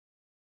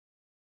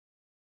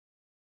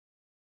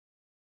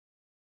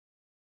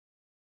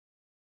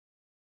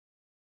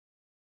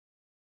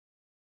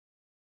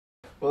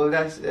Well,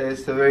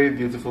 it's a very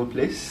beautiful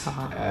place,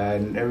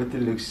 and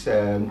everything looks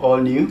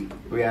all new.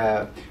 We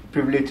are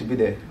privileged to be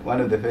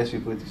one of the first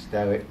people to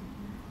start with.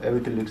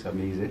 Everything looks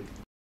amazing.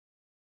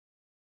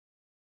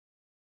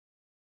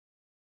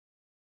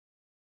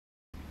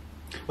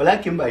 Well, I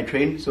came by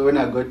train, so when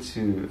I got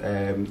to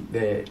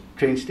the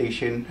train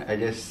station, I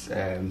just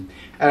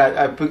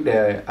I took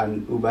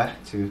an Uber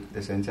to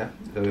the center,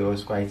 so it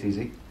was quite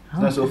easy.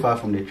 It's not so far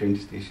from the train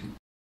station.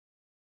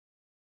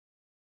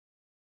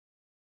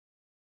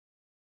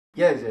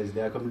 Yes,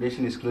 the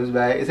accommodation is close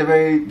by. It's a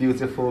very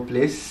beautiful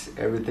place.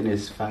 Everything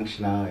is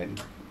functional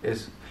and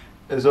it's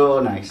all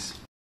nice.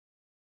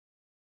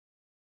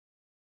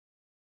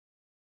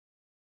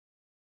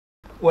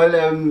 Well,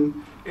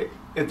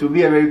 it will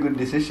be a very good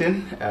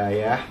decision.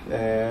 Yeah.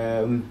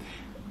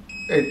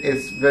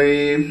 It's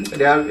very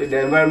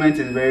the environment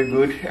is very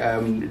good.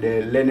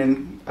 The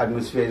learning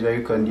atmosphere is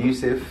very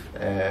conducive.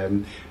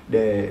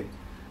 The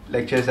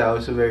lectures are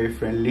also very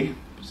friendly.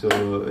 So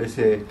it's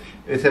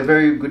a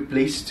very good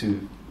place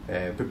to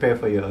prepare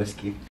for your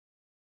OSCE.